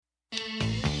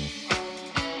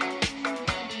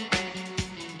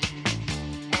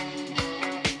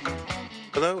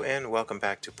Hello and welcome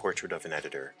back to Portrait of an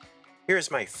Editor. Here's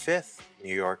my 5th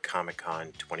New York Comic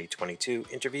Con 2022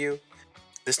 interview.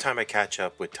 This time I catch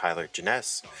up with Tyler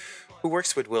Janess, who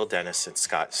works with Will Dennis and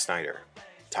Scott Snyder.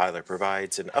 Tyler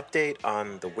provides an update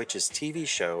on The Witches TV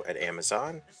show at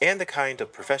Amazon and the kind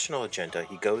of professional agenda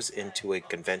he goes into a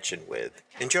convention with.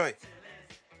 Enjoy!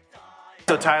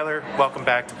 So Tyler, welcome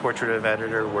back to Portrait of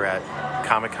Editor. We're at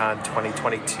Comic-Con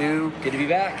 2022. Good to be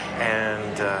back.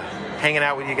 And hanging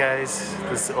out with you guys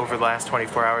over the last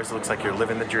 24 hours, it looks like you're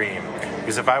living the dream.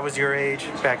 Because if I was your age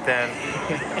back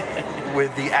then,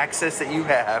 with the access that you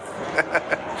have,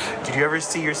 did you ever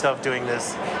see yourself doing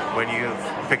this when you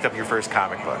picked up your first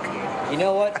comic book? You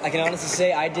know what? I can honestly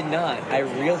say I did not. I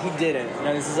really didn't.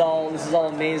 No, this is all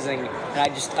amazing,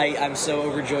 and I'm so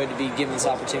overjoyed to be given this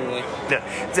opportunity.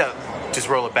 Yeah. So, just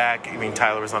roll it back. I mean,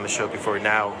 Tyler was on the show before.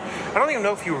 Now, I don't even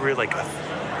know if you were really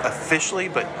officially,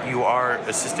 but you are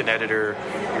assistant editor.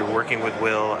 You're working with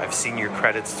Will. I've seen your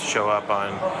credits show up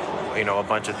on, a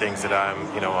bunch of things that I'm,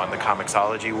 on the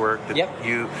Comixology work that Yep.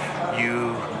 you,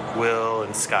 Will,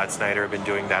 and Scott Snyder have been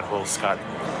doing that whole Scott,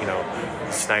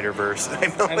 Snyderverse.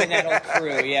 I mean that whole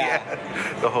crew, yeah.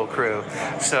 The whole crew.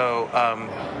 So,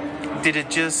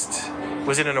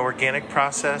 was it an organic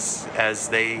process as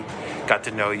they got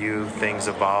to know you, things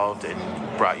evolved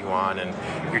and brought you on, and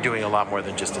you're doing a lot more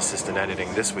than just assistant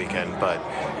editing this weekend, but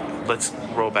let's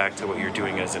roll back to what you're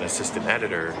doing as an assistant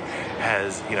editor.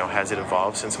 Has it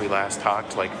evolved since we last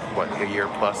talked, a year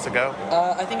plus ago?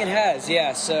 I think it has,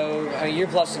 yeah. So a year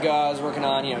plus ago I was working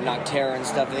on, Nocterra and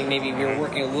stuff. I think maybe we were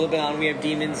working a little bit on We Have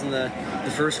Demons and the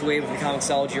first wave of the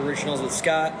Comixology originals with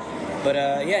Scott. But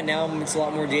now it's a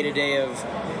lot more day-to-day of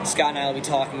Scott and I will be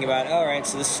talking about, all right,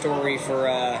 so this story for,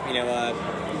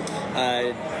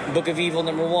 Book of Evil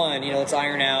 #1, let's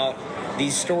iron out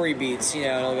these story beats, and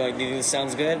I'll be like, dude, this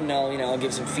sounds good, and I'll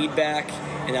give some feedback,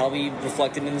 and that'll be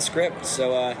reflected in the script.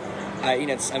 So,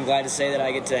 I'm glad to say that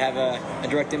I get to have a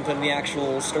direct input in the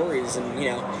actual stories and,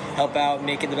 help out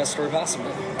make it the best story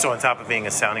possible. So on top of being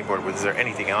a sounding board, was there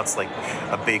anything else, like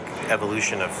a big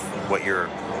evolution of what you're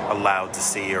allowed to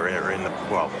see or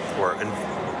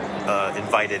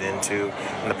invited into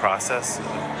in the process?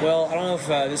 Well, I don't know if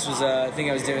this was a thing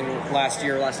I was doing last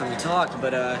time we talked,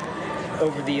 but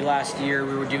over the last year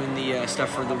we were doing the stuff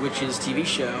for the Witches TV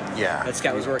show. Yeah, that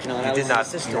Scott was working on. You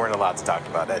weren't allowed to talk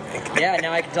about it, I think. Yeah,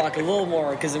 now I can talk a little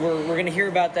more because we're going to hear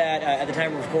about that at the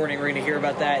time of recording. We're going to hear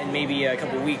about that in maybe a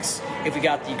couple of weeks if we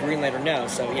got the green light or no.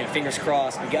 So fingers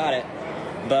crossed we got it.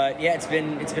 But yeah, it's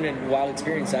been a wild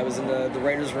experience. I was in the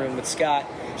writers' room with Scott.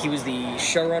 He was the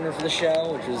showrunner for the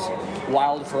show, which was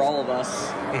wild for all of us,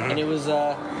 and it was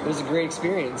a great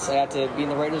experience. I got to be in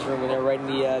the writers' room when they were writing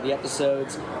the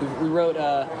episodes. We wrote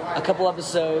a couple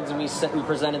episodes, and we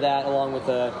presented that along with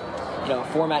a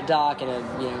format doc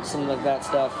and something like that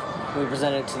stuff. We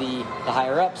presented it to the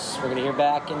higher ups. We're gonna hear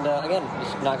back, and again,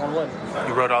 just knock on wood.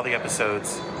 You wrote all the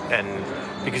episodes, and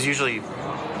because usually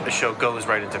the show goes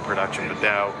right into production, but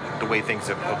now the way things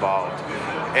have evolved,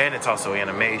 and it's also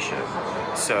animation,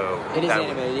 so it is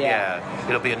animated. Yeah,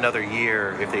 it'll be another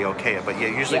year if they okay it. But yeah,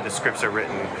 usually the scripts are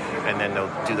written, and then they'll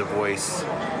do the voice.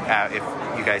 If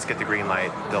you guys get the green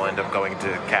light, they'll end up going to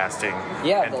casting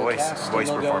and voice they'll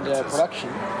performances. Go into production.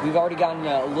 We've already gotten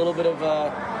a little bit of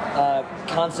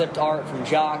concept art from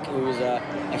Jock, who was a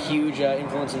huge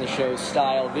influence in the show's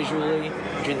style visually,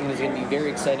 which I think is going to be very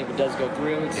exciting if it does go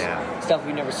through. It's stuff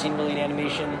we've never seen really in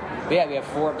animation. But yeah, we have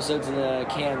 4 episodes in the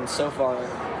can so far,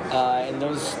 and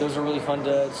those are really fun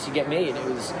to get made. It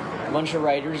was a bunch of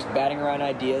writers batting around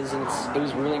ideas, and it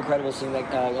was really incredible seeing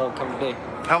that all come to be.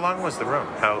 How long was the room?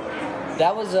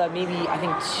 That was maybe, I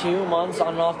think, 2 months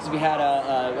on and off because we had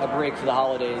a break for the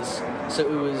holidays. So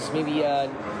it was maybe a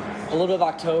little bit of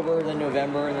October, then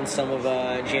November, and then some of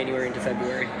January into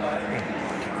February.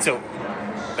 So,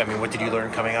 I mean, what did you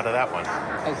learn coming out of that one?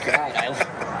 Oh God,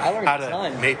 I learned a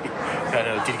ton. Maybe, I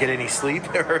don't know. Did you get any sleep,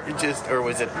 or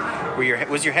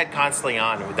was your head constantly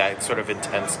on with that sort of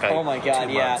intense kind of? Oh my God,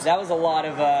 2 yeah, months? that was a lot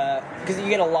of because you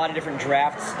get a lot of different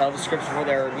drafts of scripts before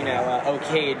they're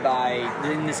okayed by,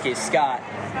 in this case, Scott.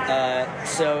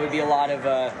 So it'd be a lot of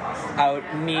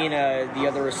me and the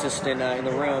other assistant in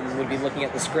the room would be looking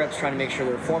at the scripts, trying to make sure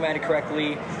they're formatted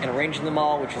correctly and arranging them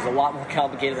all, which is a lot more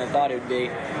complicated than I thought it would be.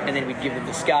 And then we'd give them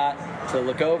to Scott to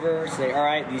look over, say, all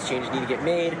right, these changes need to get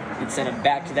made. We'd send them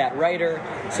back to that writer.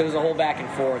 So it was a whole back and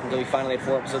forth until we finally had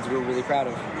 4 episodes we were really proud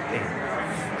of.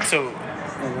 So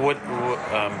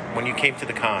when you came to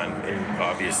the con, and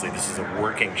obviously this is a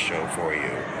working show for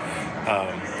you,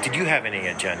 did you have any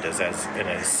agendas as an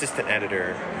assistant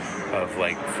editor of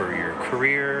like for your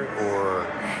career or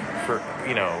for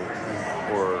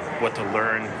or what to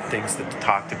learn, things to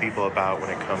talk to people about when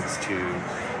it comes to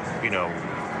I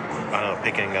don't know,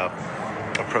 picking up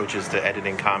approaches to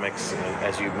editing comics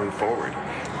as you move forward?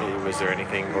 Was there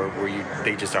anything, or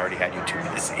they just already had you too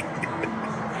busy?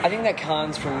 I think that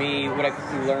cons for me, what I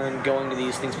quickly learned going to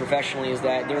these things professionally is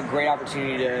that they're a great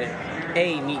opportunity to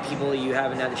A, meet people that you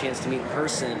haven't had the chance to meet in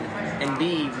person, and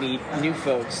B, meet new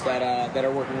folks that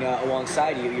are working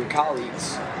alongside you, your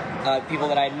colleagues. People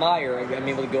that I admire, I'm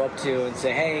able to go up to and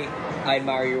say, hey, I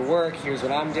admire your work, here's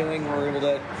what I'm doing. We're able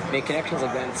to make connections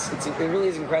like that. It really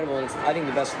is incredible, and I think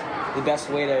the best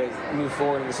way to move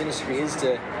forward in this industry is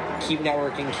to keep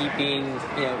networking, keep being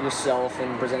yourself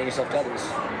and presenting yourself to others.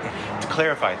 To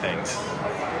clarify things,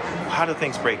 how do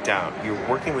things break down? You're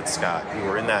working with Scott, you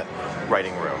were in that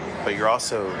writing room, but you're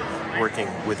also working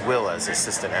with Will as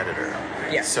assistant editor.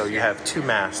 Yes. So you have two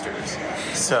masters.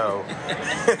 So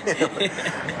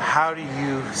how do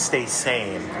you stay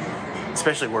sane,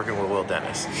 especially working with Will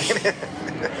Dennis?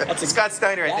 Scott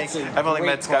Snyder, I think. I've only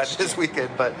met Scott this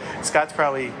weekend, but Scott's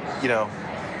probably,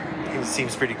 he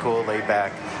seems pretty cool, laid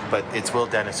back, but it's Will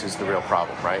Dennis who's the real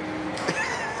problem, right?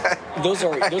 Those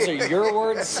are your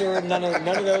words, sir. None of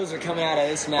those are coming out of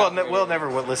this mouth. Well, Will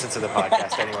never listen to the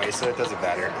podcast anyway, so it doesn't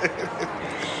matter.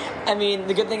 I mean,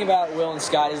 the good thing about Will and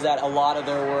Scott is that a lot of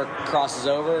their work crosses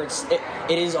over.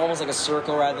 It is almost like a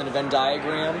circle rather than a Venn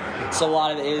diagram. So a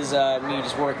lot of it is me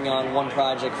just working on one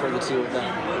project for the two of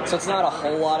them. So it's not a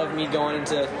whole lot of me going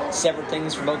into separate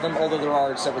things for both of them, although there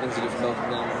are separate things to do for both of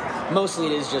them. Mostly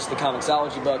it is just the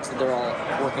Comixology books that they're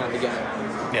all working on together.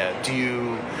 Yeah.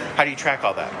 How do you track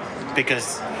all that?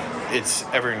 Because it's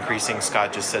ever increasing.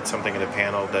 Scott just said something in a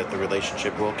panel that the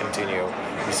relationship will continue.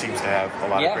 He seems to have a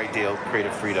lot of great deal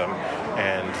creative freedom,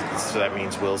 and so that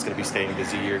means Will's going to be staying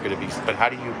busy. You're going to be. But how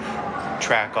do you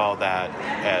track all that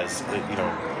as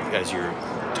as your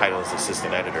title as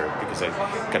assistant editor? Because I've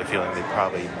got a feeling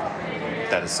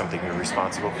that is something you're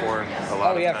responsible for a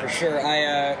lot. Oh yeah, for sure.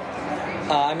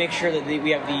 I make sure that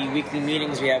we have the weekly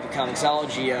meetings. We have the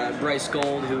Comixology. Bryce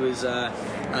Gold, who is a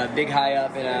big high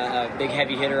up and a big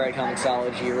heavy hitter at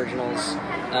Comixology Originals.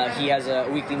 He has a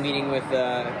weekly meeting with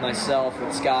myself,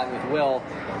 with Scott, and with Will,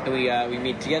 and we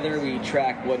meet together. We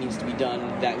track what needs to be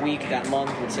done that week, that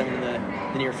month, what's coming in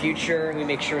the near future, and we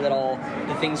make sure that all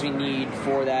the things we need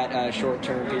for that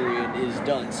short-term period is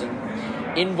done. So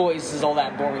invoices, all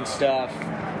that boring stuff,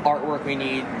 artwork we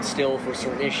need still for a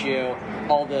certain issue,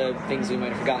 all the things we might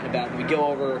have forgotten about. We go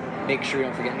over, make sure we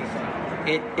don't forget anything.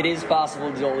 It is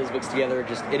possible to do all these books together.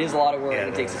 It is a lot of work.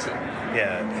 It takes a team.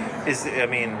 Yeah,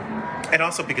 and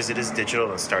also because it is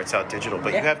digital and starts out digital,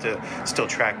 but you have to still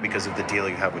track because of the deal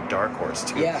you have with Dark Horse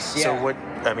too. Yes. Yeah. So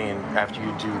after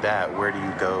you do that, where do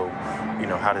you go?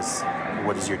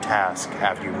 What is your task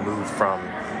after you move from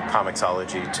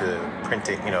Comixology to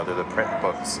printing, to the print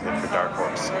books for Dark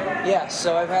Horse? Yeah,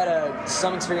 so I've had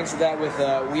some experience with that with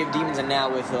We Have Demons and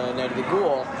now with Night of the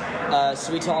Ghoul.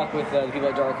 So we talk with the people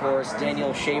at Dark Horse.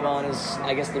 Daniel Chabon is,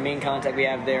 I guess, the main contact we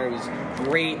have there. He's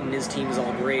great, and his team is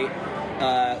all great.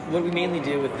 What we mainly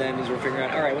do with them is we're figuring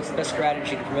out, all right, what's the best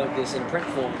strategy to promote this in print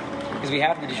form? Because we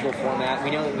have the digital format.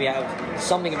 We know that we have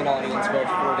something of an audience both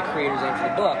for the creators and for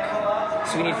the book.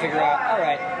 So we need to figure out, all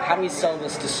right, how do we sell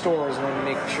this to stores in order to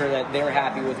make sure that they're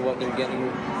happy with what they're getting,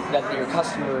 that their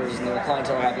customers and their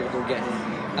clientele are happy with what they're getting?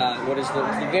 What is the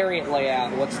variant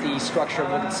layout? What's the structure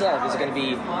of the book itself? Is it going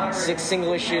to be 6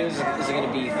 single issues? Is it going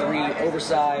to be 3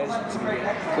 oversized? Is it going to be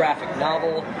a graphic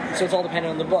novel? So it's all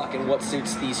dependent on the book and what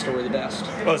suits the story the best.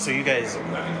 Oh, so you guys,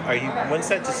 when's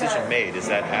that decision made? Is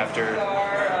that after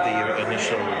the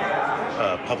initial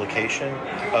publication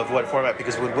of what format?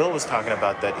 Because when Will was talking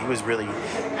about that, he was really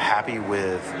happy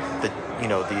with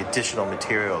the additional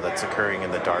material that's occurring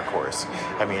in the Dark Horse.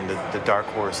 I mean, the Dark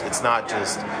Horse, it's not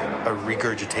just a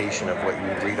regurgitation of what you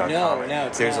would read on comics. No,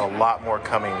 it's There's not. A lot more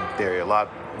coming there, a lot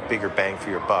bigger bang for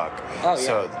your buck. Oh, yeah.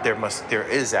 So there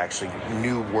is actually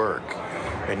new work,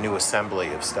 a new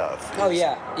assembly of stuff. Oh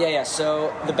yeah.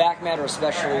 So the back matter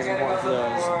especially is important for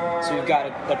those. So we've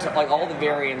got like all the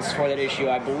variants for that issue.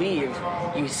 I believe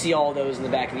you see all those in the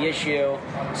back of the issue.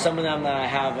 Some of them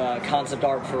have concept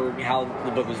art for how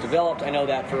the book was developed. I know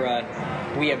that for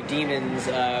We Have Demons,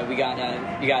 we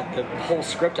got the whole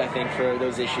script I think for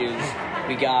those issues.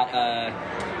 We got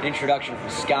an introduction from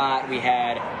Scott. We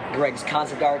had Greg's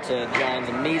concept art to John's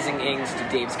amazing inks to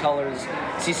Dave's colors.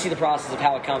 So you see the process of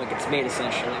how a comic gets made,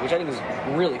 essentially, which I think is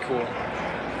really cool.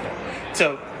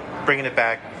 So, bringing it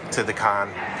back, to the con.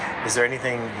 Is there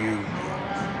anything you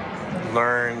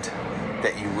learned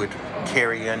that you would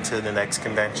carry into the next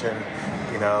convention,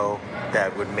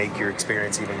 that would make your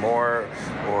experience even more,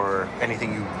 or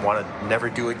anything you want to never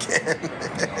do again?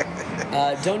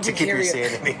 Don't do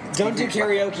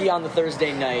karaoke on the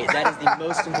Thursday night. That is the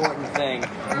most important thing.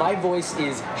 My voice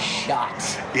is shot.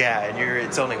 Yeah, and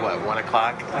it's only, 1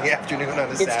 o'clock in the afternoon on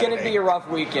a Saturday? It's going to be a rough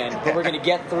weekend, but we're going to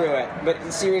get through it. But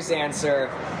the serious answer,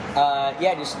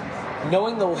 just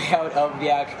knowing the layout of the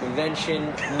actual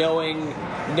convention, knowing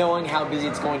how busy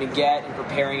it's going to get, and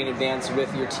preparing in advance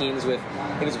with your teams,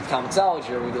 if it's with Comixology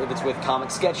or if it's with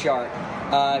Comic Sketch Art,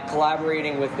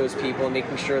 collaborating with those people and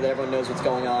making sure that everyone knows what's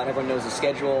going on, everyone knows the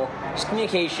schedule. Just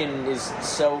communication is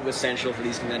so essential for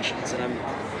these conventions, and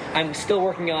I'm still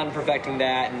working on perfecting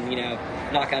that, and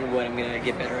knock on wood, I'm going to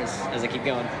get better as I keep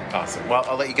going. Awesome. Well,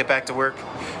 I'll let you get back to work,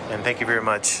 and thank you very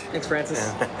much. Thanks,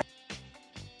 Francis.